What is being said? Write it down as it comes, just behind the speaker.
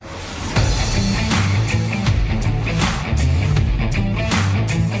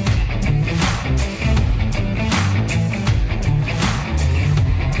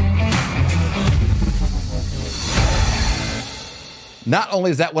Not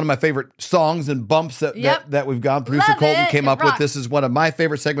only is that one of my favorite songs and bumps that we've gone, producer Colton came up with. This is one of my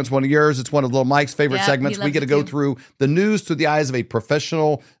favorite segments, one of yours. It's one of Little Mike's favorite segments. We get to go through the news through the eyes of a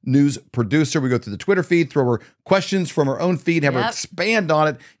professional news producer. We go through the Twitter feed, throw her questions from her own feed, have her expand on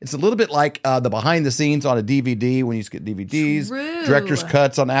it. It's a little bit like the behind the scenes on a DVD when you get DVDs, director's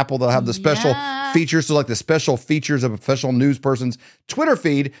cuts on Apple. They'll have the special features, so like the special features of a professional news person's Twitter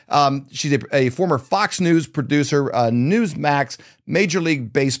feed. She's a former Fox News producer, Newsmax, Major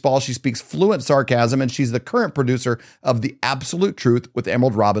League Baseball. She speaks fluent sarcasm, and she's the current producer of The Absolute Truth with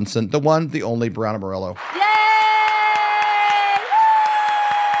Emerald Robinson, the one, the only Brianna Morello. Yay!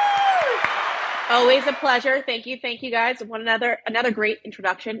 Always a pleasure. Thank you guys. Another great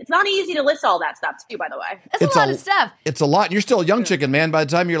introduction. It's not easy to list all that stuff too, by the way. It's a lot of stuff. It's a lot. You're still a young chicken, man. By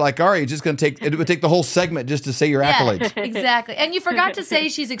the time you're like, all right, it would take the whole segment just to say your accolades. Exactly. And you forgot to say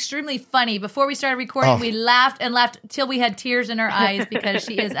she's extremely funny. Before we started recording, we laughed and laughed till we had tears in our eyes because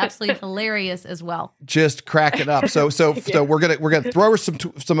she is absolutely hilarious as well. Just cracking up. So we're gonna throw her some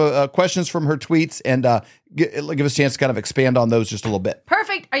questions from her tweets and give us a chance to kind of expand on those just a little bit.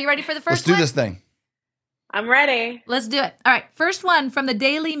 Perfect. Are you ready for the first one? Let's do this thing. I'm ready. Let's do it. All right. First one from the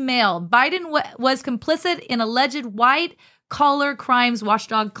Daily Mail. Biden was complicit in alleged white-collar crimes,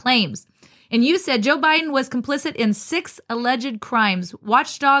 Watchdog claims. And you said Joe Biden was complicit in 6 alleged crimes.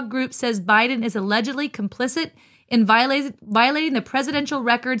 Watchdog Group says Biden is allegedly complicit in violating the Presidential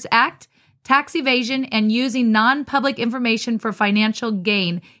Records Act, tax evasion, and using non-public information for financial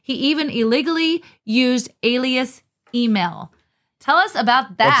gain. He even illegally used alias email. Tell us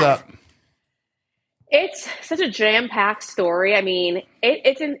about that. What's up? It's such a jam-packed story. I mean,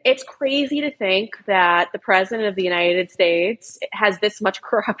 it's crazy to think that the president of the United States has this much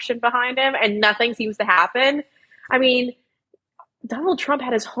corruption behind him and nothing seems to happen. I mean, Donald Trump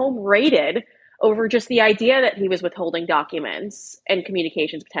had his home raided over just the idea that he was withholding documents and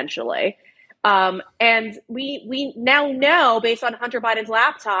communications potentially. And we now know, based on Hunter Biden's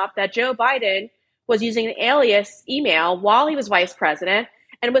laptop, that Joe Biden was using an alias email while he was vice president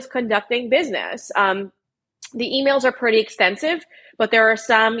and was conducting business. The emails are pretty extensive, but there are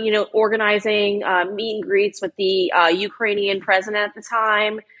some, organizing meet and greets with the Ukrainian president at the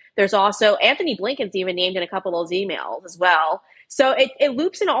time. There's also Anthony Blinken's even named in a couple of those emails as well. So it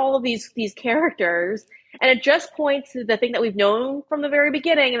loops into all of these characters, and it just points to the thing that we've known from the very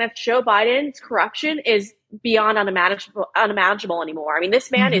beginning, and that's Joe Biden's corruption is beyond unimaginable anymore. I mean, this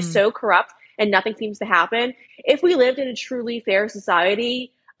man is so corrupt and nothing seems to happen. If we lived in a truly fair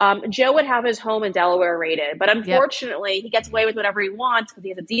society, Joe would have his home in Delaware raided. But unfortunately, he gets away with whatever he wants because he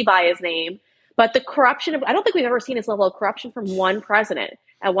has a D by his name. But the corruption I don't think we've ever seen this level of corruption from one president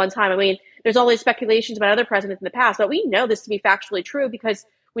at one time. I mean, there's all these speculations about other presidents in the past, but we know this to be factually true because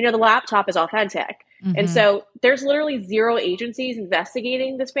we know the laptop is authentic. And so there's literally 0 agencies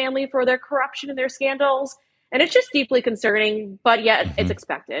investigating this family for their corruption and their scandals. And it's just deeply concerning, but yet it's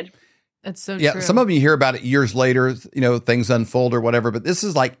expected. That's so true. Some of you hear about it years later, things unfold or whatever, but this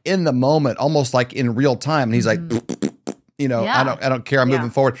is like in the moment, almost like in real time. And he's like, I don't care. I'm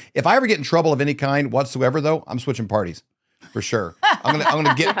moving forward. If I ever get in trouble of any kind whatsoever, though, I'm switching parties. For sure. I'm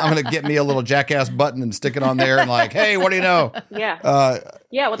gonna get me a little jackass button and stick it on there and like, hey, what do you know? Yeah.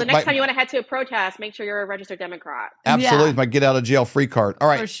 Well, the next time you want to head to a protest, make sure you're a registered Democrat. Absolutely. Yeah. My get out of jail free card. All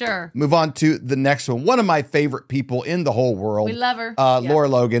right. For sure. Move on to the next one. One of my favorite people in the whole world. We love her. Lara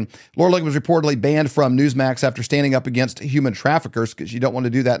Logan. Lara Logan was reportedly banned from Newsmax after standing up against human traffickers because you don't want to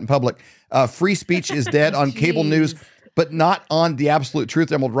do that in public. Free speech is dead on cable news, but not on The Absolute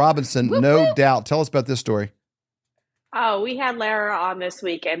Truth. Emerald Robinson, no doubt. Tell us about this story. Oh, we had Lara on this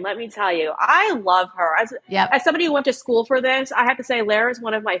weekend. Let me tell you, I love her. As somebody who went to school for this, I have to say Lara is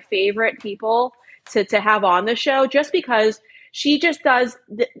one of my favorite people to have on the show just because she just does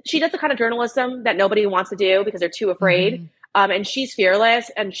the kind of journalism that nobody wants to do because they're too afraid. And she's fearless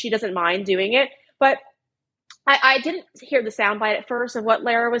and she doesn't mind doing it. But I didn't hear the soundbite at first of what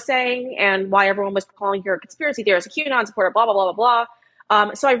Lara was saying and why everyone was calling her a conspiracy theorist, a QAnon supporter, blah, blah, blah, blah,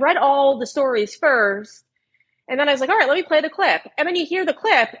 blah. So I read all the stories first. And then I was like, all right, let me play the clip. And then you hear the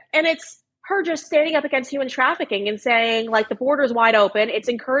clip and it's her just standing up against human trafficking and saying, like, the border is wide open. It's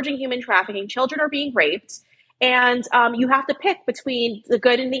encouraging human trafficking. Children are being raped. And you have to pick between the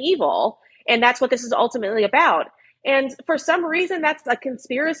good and the evil. And that's what this is ultimately about. And for some reason, that's a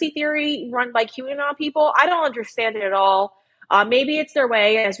conspiracy theory run by QAnon people. I don't understand it at all. Maybe it's their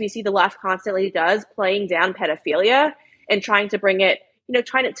way, as we see the left constantly does, playing down pedophilia and trying to bring it,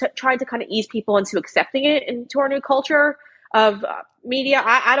 trying to kind of ease people into accepting it into our new culture of media.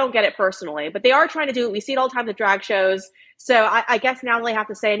 I don't get it personally, but they are trying to do it. We see it all the time at drag shows. So I guess now they have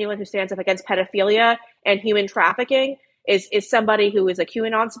to say anyone who stands up against pedophilia and human trafficking is somebody who is a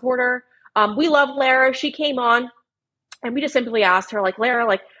QAnon supporter. We love Lara. She came on and we just simply asked her, like, Lara,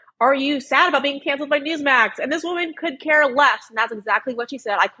 like, are you sad about being canceled by Newsmax? And this woman could care less. And that's exactly what she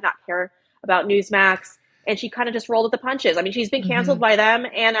said. I could not care about Newsmax. And she kind of just rolled with the punches. I mean, she's been canceled by them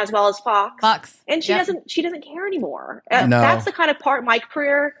and as well as Fox. And she doesn't care anymore. No. That's the kind of part of my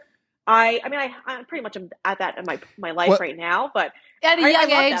career. I'm pretty much at that in my life right now, but at a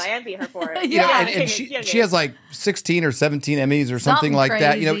young age, I envy her for it. And she has like 16 or 17 Emmys or something like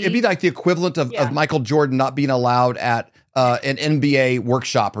that. You know, it'd be like the equivalent of Michael Jordan not being allowed at an NBA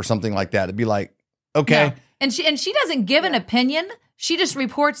workshop or something like that. It'd be like, okay. Yeah. And she doesn't give an opinion. She just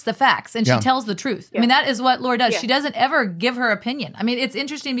reports the facts and she tells the truth. I mean, that is what Laura does. She doesn't ever give her opinion. I mean, it's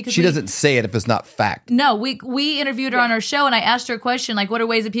interesting because she doesn't say it if it's not fact. No, we interviewed her on our show and I asked her a question, like, what are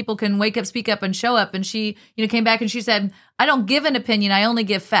ways that people can wake up, speak up, and show up? And she, came back and she said, I don't give an opinion. I only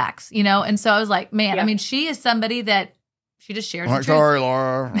give facts, And so I was like, man, I mean, she is somebody that she just shares the truth. Sorry,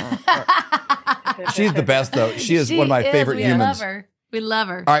 Laura. She's the best, though. She is one of my favorite humans. We love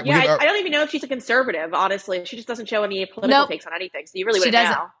her. All right, I don't even know if she's a conservative, honestly. She just doesn't show any political takes on anything. So you really wouldn't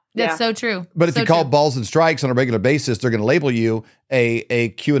know. That's so true. But if you call Balls and Strikes on a regular basis, they're going to label you a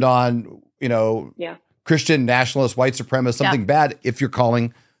QAnon, Christian nationalist, white supremacist, something bad if you're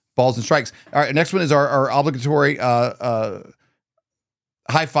calling Balls and Strikes. All right, next one is our obligatory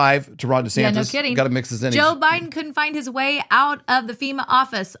high five to Ron DeSantis. Yeah, no kidding. Got to mix this in. Joe Biden couldn't find his way out of the FEMA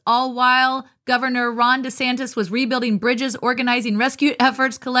office, all while Governor Ron DeSantis was rebuilding bridges, organizing rescue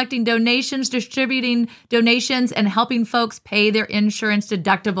efforts, collecting donations, distributing donations, and helping folks pay their insurance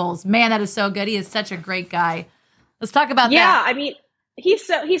deductibles. Man, that is so good. He is such a great guy. Let's talk about that. Yeah, I mean, he's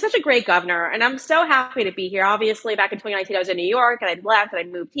such a great governor, and I'm so happy to be here. Obviously, back in 2019, I was in New York, and I'd left, and I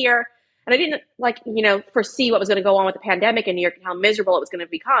moved here. And I didn't foresee what was going to go on with the pandemic in New York and how miserable it was going to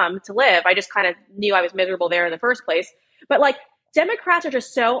become to live. I just kind of knew I was miserable there in the first place. But Democrats are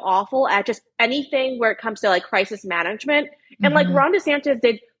just so awful at just anything where it comes to crisis management. And Ron DeSantis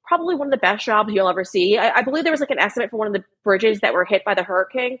did probably one of the best jobs you'll ever see. I believe there was an estimate for one of the bridges that were hit by the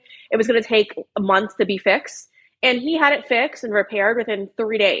hurricane. It was going to take a month to be fixed. And he had it fixed and repaired within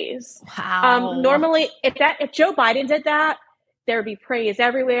 3 days. Wow. Normally, if Joe Biden did that, there would be praise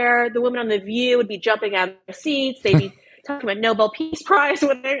everywhere. The women on The View would be jumping out of their seats. They'd be talking about Nobel Peace Prize.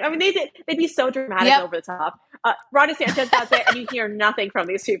 They'd be so dramatic over the top. Ron DeSantis does it, and you hear nothing from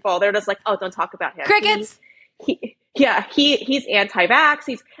these people. They're just like, oh, don't talk about him. Crickets. He's anti-vax.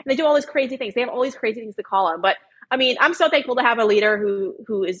 And they do all these crazy things. They have all these crazy things to call him. But I mean, I'm so thankful to have a leader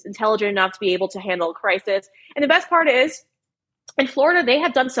who is intelligent enough to be able to handle a crisis. And the best part is, in Florida, they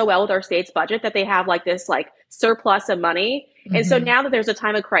have done so well with our state's budget that they have this surplus of money. Mm-hmm. And so now that there's a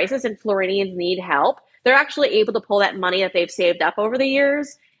time of crisis and Floridians need help, they're actually able to pull that money that they've saved up over the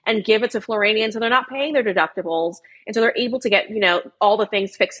years and give it to Floridians. So they're not paying their deductibles. And so they're able to get, all the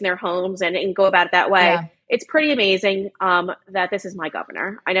things fixed in their homes and go about it that way. Yeah. It's pretty amazing that this is my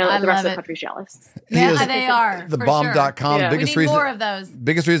governor. I know the rest of the country's jealous. Yeah, they are. The bomb.com. Sure. Yeah. Biggest we need reason, more of those.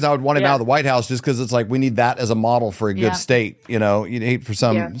 Biggest reason I would want him out of the White House just because it's we need that as a model for a good state. You'd hate for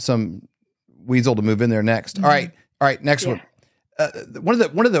some weasel to move in there next. Mm-hmm. All right. Next one.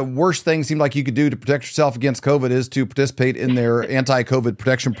 One of the worst things seemed like you could do to protect yourself against COVID is to participate in their anti-COVID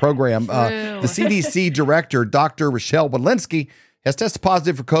protection program. The CDC director, Dr. Rochelle Walensky, has tested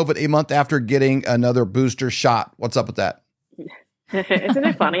positive for COVID a month after getting another booster shot. What's up with that? Isn't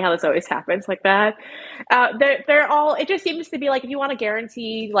it funny how this always happens like that? They're all. It just seems to be if you want a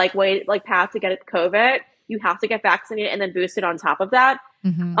guaranteed path to get COVID, you have to get vaccinated and then boosted on top of that.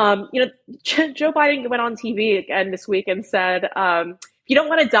 Mm-hmm. Joe Biden went on TV again this week and said, if you don't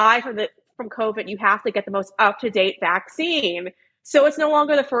want to die from COVID, you have to get the most up-to-date vaccine. So it's no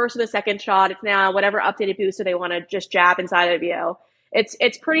longer the first or the second shot. It's now whatever updated booster they want to just jab inside of you.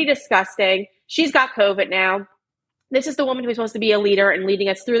 It's pretty disgusting. She's got COVID now. This is the woman who's supposed to be a leader and leading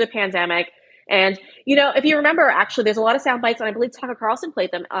us through the pandemic. And, if you remember, actually, there's a lot of sound bites, and I believe Tucker Carlson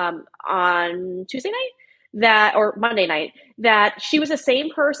played them on Tuesday night or Monday night, that she was the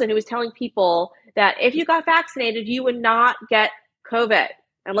same person who was telling people that if you got vaccinated, you would not get COVID.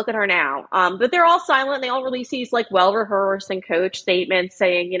 And look at her now. But they're all silent. They all release these well-rehearsed and coached statements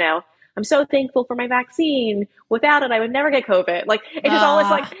saying, I'm so thankful for my vaccine. Without it, I would never get COVID. It's just all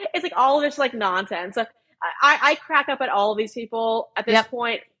this it's all of this nonsense. So I crack up at all of these people at this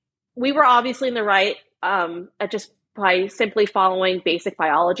point. We were obviously in the right by simply following basic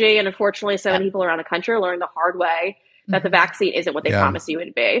biology. And unfortunately, so many people around the country learned the hard way that the vaccine isn't what they promised you it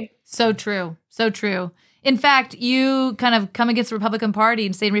would be. So true. So true. In fact, you kind of come against the Republican Party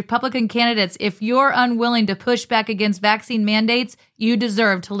and say, Republican candidates, if you're unwilling to push back against vaccine mandates, you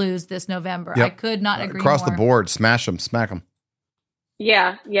deserve to lose this November. Yep. I could not agree Across more. the board, smash them, smack them.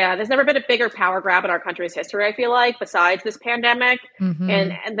 Yeah. There's never been a bigger power grab in our country's history, I feel like, besides this pandemic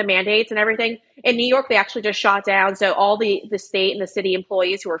and the mandates and everything. In New York, they actually just shot down. So all the state and the city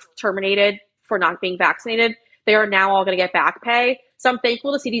employees who were terminated for not being vaccinated, they are now all going to get back pay. So I'm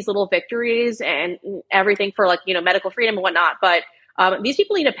thankful to see these little victories and everything for medical freedom and whatnot. But these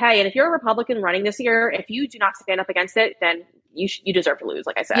people need to pay. And if you're a Republican running this year, if you do not stand up against it, then you deserve to lose,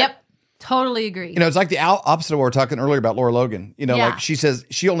 like I said. Yep. Totally agree. It's like the opposite of what we were talking earlier about Laura Logan. Like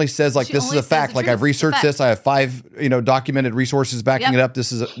she only says this is a fact. Like I've researched this. I have 5, documented resources backing it up.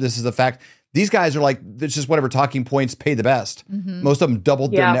 This is a fact. These guys are like, it's just whatever talking points pay the best. Most of them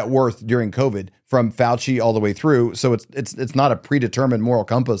doubled their net worth during COVID from Fauci all the way through. So it's not a predetermined moral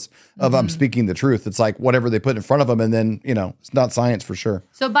compass of I'm speaking the truth. It's like whatever they put in front of them. And then, it's not science for sure.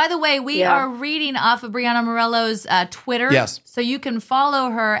 So by the way, we are reading off of Breonna Morello's Twitter. Yes. So you can follow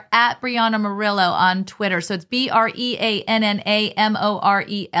her at Breonna Morello on Twitter. So it's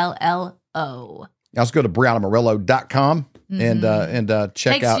BreannaMorello. Also go to BreonnaMorello.com. And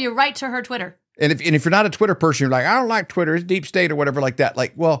check Takes out. Takes you right to her Twitter. And if you're not a Twitter person, you're like, I don't like Twitter, it's deep state or whatever like that.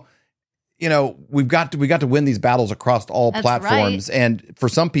 Like, well, we got to win these battles across all platforms. Right. And for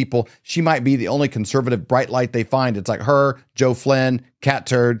some people, she might be the only conservative bright light they find. It's like her, Joe Flynn, Cat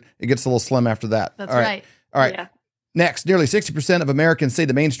Turd. It gets a little slim after that. That's right. All right. Yeah. Next, nearly 60% of Americans say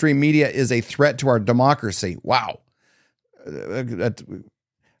the mainstream media is a threat to our democracy. Wow.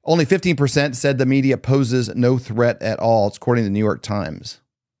 Only 15% said the media poses no threat at all. It's according to the New York Times.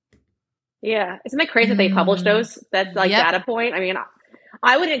 Yeah. Isn't it crazy that they publish those? That data point? I mean,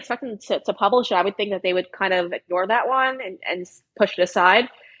 I wouldn't expect them to publish it. I would think that they would kind of ignore that one and push it aside.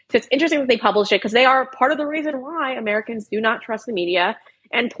 So it's interesting that they publish it because they are part of the reason why Americans do not trust the media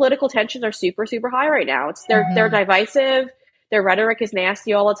and political tensions are super, super high right now. They're divisive. Their rhetoric is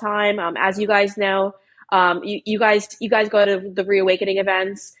nasty all the time. As you guys know, you guys go to the Reawakening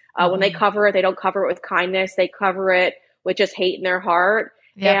events. When they cover it, they don't cover it with kindness. They cover it with just hate in their heart.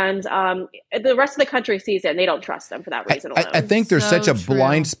 Yep. And the rest of the country sees it, and they don't trust them for that reason alone. I think there's such a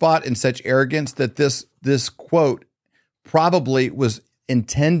blind spot and such arrogance that this quote probably was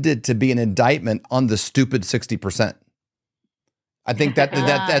intended to be an indictment on the stupid 60%. I think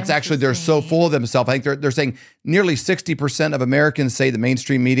that's actually, they're so full of themselves. I think they're saying nearly 60% of Americans say the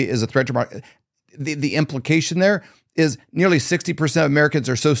mainstream media is a threat to our. The implication there is nearly 60% of Americans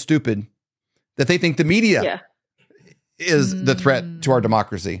are so stupid that they think the media is the threat to our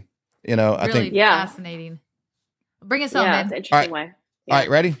democracy. I think fascinating. Bring us home, man. It's an interesting way. All right,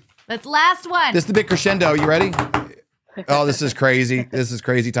 ready? That's last one. This is the big crescendo. You ready? Oh, this is crazy. This is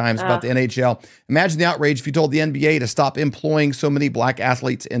crazy times about the NHL. Imagine the outrage if you told the NBA to stop employing so many black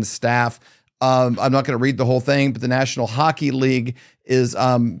athletes and staff. I'm not going to read the whole thing, but the National Hockey League is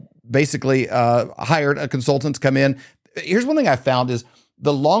basically hired a consultant to come in. Here's one thing I found is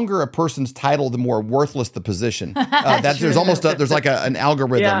the longer a person's title, the more worthless the position. There's almost there's like an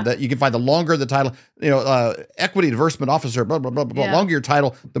algorithm that you can find. The longer the title, equity advancement officer, blah, blah, blah, blah. The longer your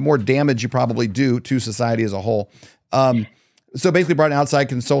title, the more damage you probably do to society as a whole. So basically brought an outside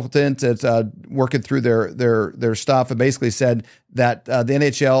consultant that's working through their stuff and basically said that the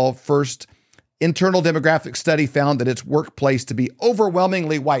NHL first internal demographic study found that its workplace to be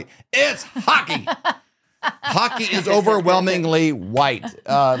overwhelmingly white. It's hockey. Hockey is overwhelmingly white.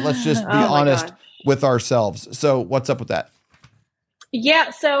 Let's just be honest with ourselves. So what's up with that?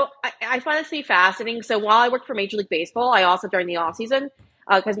 Yeah, so I find this to be fascinating. So while I worked for Major League Baseball, I also during the off season,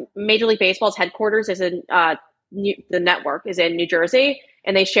 because Major League Baseball's headquarters is in the network is in New Jersey,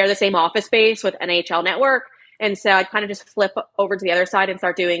 and they share the same office space with NHL Network. And so I kind of just flip over to the other side and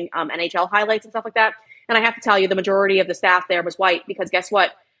start doing NHL highlights and stuff like that. And I have to tell you, the majority of the staff there was white because guess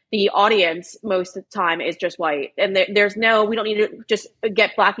what? The audience most of the time is just white. And we don't need to just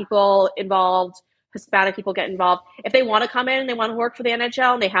get black people involved, Hispanic people get involved. If they want to come in and they want to work for the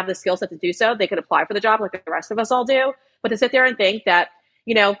NHL and they have the skill set to do so, they could apply for the job like the rest of us all do. But to sit there and think that,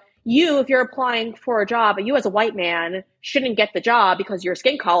 if you're applying for a job, you as a white man shouldn't get the job because your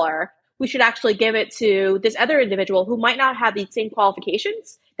skin color, we should actually give it to this other individual who might not have the same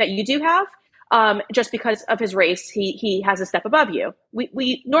qualifications that you do have. Just because of his race, he has a step above you.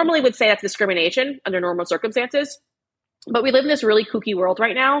 We normally would say that's discrimination under normal circumstances, but we live in this really kooky world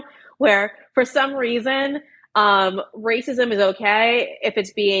right now where for some reason, racism is okay if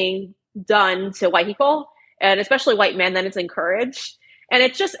it's being done to white people and especially white men, then it's encouraged. And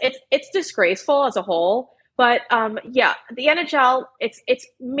it's disgraceful as a whole. But yeah, the NHL, it's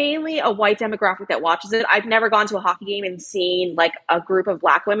mainly a white demographic that watches it. I've never gone to a hockey game and seen like a group of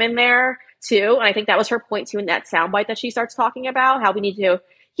Black women there too. And I think that was her point too in that soundbite that she starts talking about how we need to.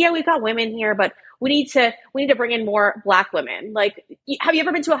 Yeah, we've got women here, but we need to bring in more Black women. Like, have you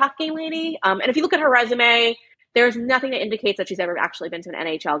ever been to a hockey game, lady? And if you look at her resume, there's nothing that indicates that she's ever actually been to an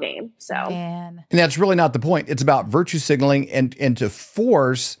NHL game. So, and that's really not the point. It's about virtue signaling and to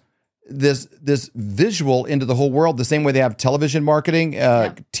force this visual into the whole world. The same way they have television marketing,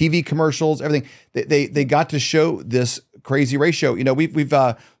 TV commercials, everything. They got to show this crazy ratio. You know, we've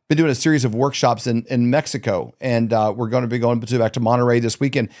been doing a series of workshops in Mexico, and we're going to be going back to Monterrey this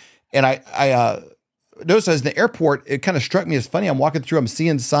weekend. And I noticed as in the airport, it kind of struck me as funny. I'm walking through, I'm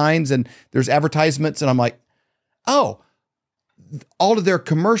seeing signs, and there's advertisements, and I'm like, oh, all of their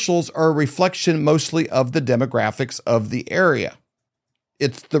commercials are a reflection mostly of the demographics of the area.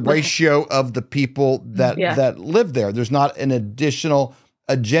 It's the ratio of the people that live there. There's not an additional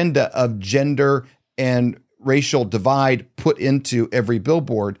agenda of gender and racial divide put into every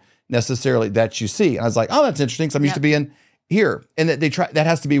billboard necessarily that you see. And I was like, oh, that's interesting. So I'm used to being here. And that that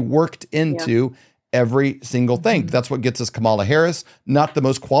has to be worked into every single thing. That's what gets us Kamala Harris, not the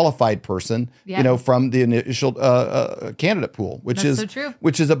most qualified person, from the initial candidate pool, which is so true.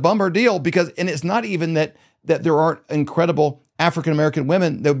 Which is a bummer deal and it's not even that there aren't incredible African-American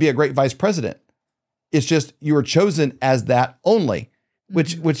women that would be a great vice president. It's just you were chosen as that only,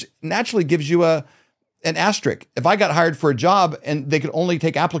 which naturally gives you an asterisk. If I got hired for a job and they could only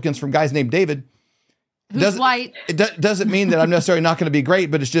take applicants from guys named David, who's white, it doesn't mean that I'm necessarily not going to be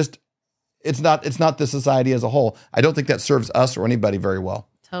great, but it's just, it's not the society as a whole. I don't think that serves us or anybody very well.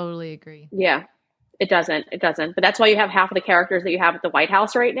 Totally agree. Yeah, it doesn't. But that's why you have half of the characters that you have at the White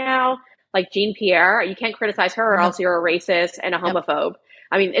House right now. Like Jean Pierre, you can't criticize her or else you're a racist and a homophobe.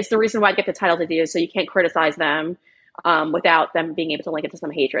 I mean, it's the reason why I get the title to do, so you can't criticize them without them being able to link it to some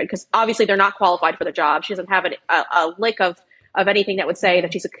hatred. Because obviously they're not qualified for the job. She doesn't have a lick of anything that would say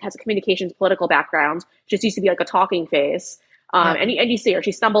that she has a communications political background. She just used to be like a talking face. And you see her,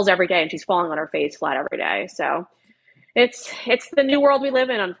 she stumbles every day and she's falling on her face flat every day. So it's the new world we live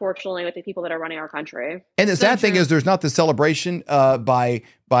in, unfortunately, with the people that are running our country. And the sad thing is there's not the celebration by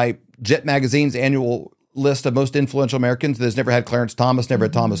Jet Magazine's annual list of most influential Americans. There's never had Clarence Thomas, never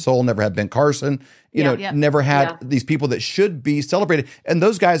had Thomas Sowell, never had Ben Carson, never had these people that should be celebrated. And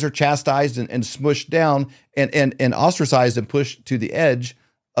those guys are chastised and smushed down and ostracized and pushed to the edge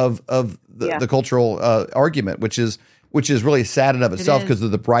of the cultural argument, which is really sad in of itself because they're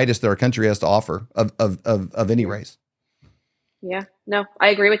the brightest that our country has to offer of any race. Yeah, no, I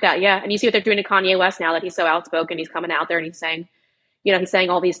agree with that. Yeah. And you see what they're doing to Kanye West now that he's so outspoken. He's coming out there and he's saying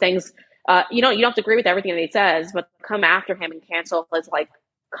all these things. You don't have to agree with everything that he says, but come after him and cancel his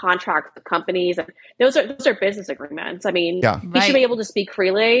contract with companies. And those are business agreements. I mean, he should be able to speak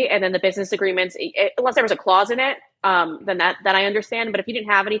freely. And then the business agreements, unless there was a clause in it, then that I understand. But if you didn't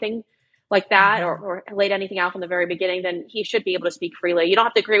have anything like that or laid anything out from the very beginning, then he should be able to speak freely. You don't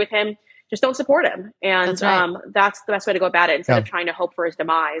have to agree with him. Just don't support him. And that's the best way to go about it instead of trying to hope for his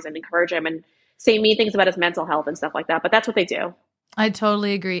demise and encourage him and say mean things about his mental health and stuff like that. But that's what they do. I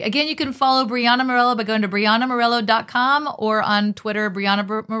totally agree. Again, you can follow Brianna Morello by going to BriannaMorello.com or on Twitter,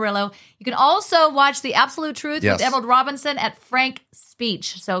 Brianna Morello. You can also watch The Absolute Truth with Emerald Robinson at Frank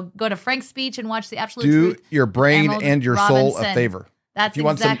Speech. So go to Frank Speech and watch The Absolute Truth. Do your brain and your soul a favor. That's if you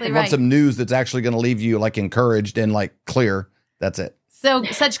exactly right. Want some news that's actually going to leave you encouraged and clear, that's it. So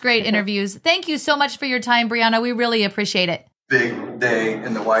such great interviews. Thank you so much for your time, Brianna. We really appreciate it. Big day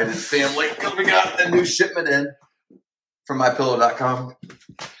in the Wyden family because we got a new shipment in from MyPillow.com.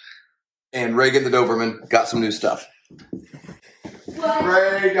 And Reagan the Doberman got some new stuff. What?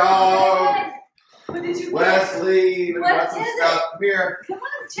 Reagan! What did you Wesley, we got some stuff. Come here. Come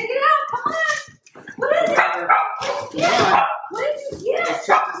on, check it out. Come on. What is it? What did you get? Let's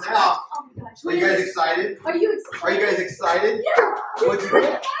check this out. Oh my gosh. Are you guys excited? Are you excited? Are you guys excited? Yeah. What'd you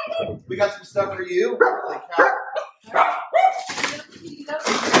get? We got some stuff for you. Holy cow.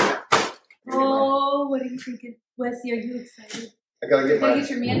 Oh, what are you thinking? Wesley, are you excited? I gotta get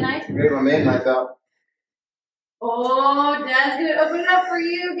your man knife? I'm getting my man knife out. Oh, Dad's gonna open it up for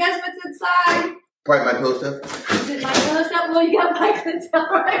you. Guess what's inside? Probably my pillow stuff. Is it my pillow stuff? Well, you got my stuff,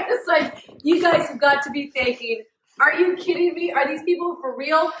 right? It's you guys have got to be thinking, are you kidding me? Are these people for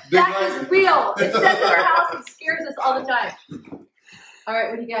real? That is real. It says in our house. It scares us all the time. All right,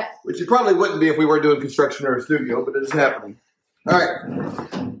 what do you got? Which it probably wouldn't be if we were doing construction or a studio, but it's happening. All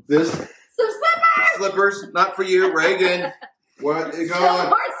right. This. Some slippers. Slippers, not for you, Reagan. What is going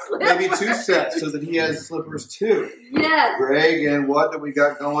on? Maybe 2 sets so that he has slippers too. Yes. Reagan, what do we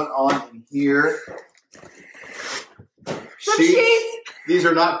got going on in here? sheets. These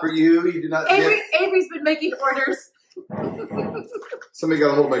are not for you. You do not. Avery's been making orders. Somebody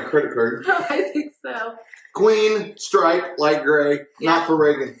got a hold of my credit card. I think so. Queen stripe, light gray. Yeah. Not for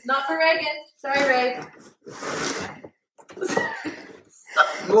Reagan. Not for Reagan. Sorry, Ray.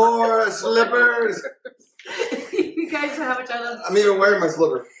 More slippers. You guys know how much I love this. I'm even wearing my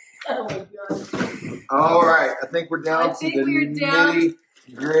slippers. Oh my god. All right. I think we're down to the nitty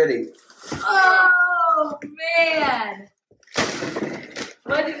gritty. Oh man.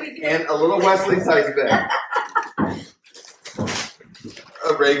 What did we get? And a little Wesley size bed.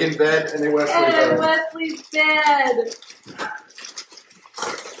 A Reagan bed and a Wesley bed. And a Wesley bed.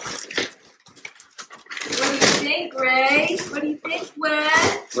 What do you think, Ray? What do you think,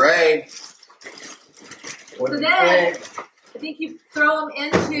 Wes? Ray. So then, I think you throw them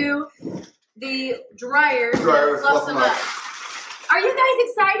into the dryer to fluff them up. Are you guys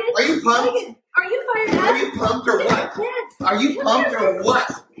excited? Are you pumped? Are you fired up? Are you pumped or what? Are you pumped or what?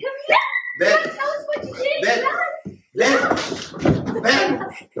 Come here. Ben. Tell us what you think. Ben.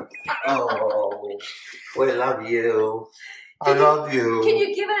 Oh, we love you. I love you. Can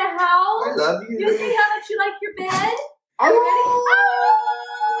you give it a howl? I love you. You say how much you like your bed? Are you ready?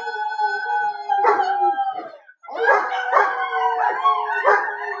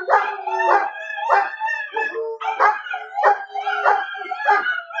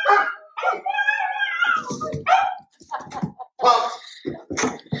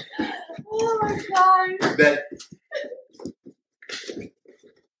 Oh my god. Ben.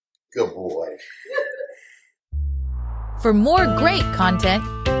 Good boy. For more great content,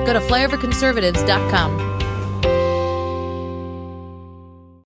 go to flyoverconservatives.com.